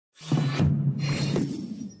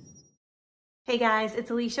Hey guys, it's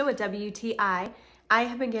Alicia with WTI. I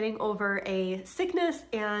have been getting over a sickness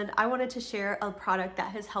and I wanted to share a product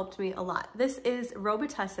that has helped me a lot. This is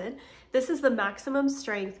Robitussin. This is the maximum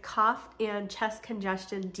strength cough and chest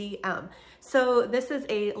congestion DM. So this is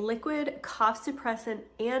a liquid cough suppressant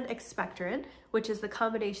and expectorant, which is the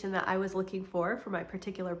combination that I was looking for my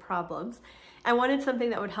particular problems. I wanted something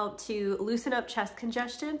that would help to loosen up chest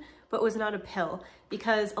congestion, but was not a pill,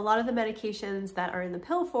 because a lot of the medications that are in the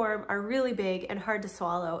pill form are really big and hard to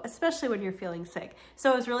swallow, especially when you're feeling sick.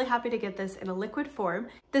 So I was really happy to get this in a liquid form.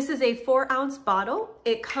 This is a 4-ounce bottle.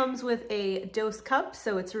 It comes with a dose cup,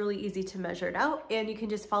 so it's really easy to measure it out, and you can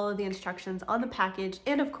just follow the instructions on the package.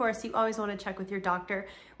 And of course, you always want to check with your doctor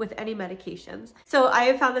with any medications. So I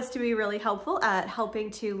have found this to be really helpful at helping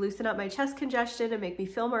to loosen up my chest congestion and make me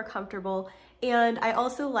feel more comfortable. And I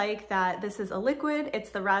also like that this is a liquid,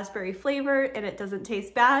 it's the raspberry flavor, and it doesn't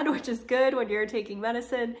taste bad, which is good when you're taking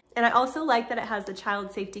medicine. And I also like that it has the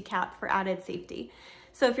child safety cap for added safety.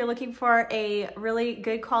 So if you're looking for a really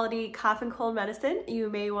good quality cough and cold medicine,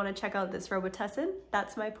 you may want to check out this Robitussin.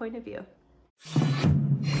 That's my point of view.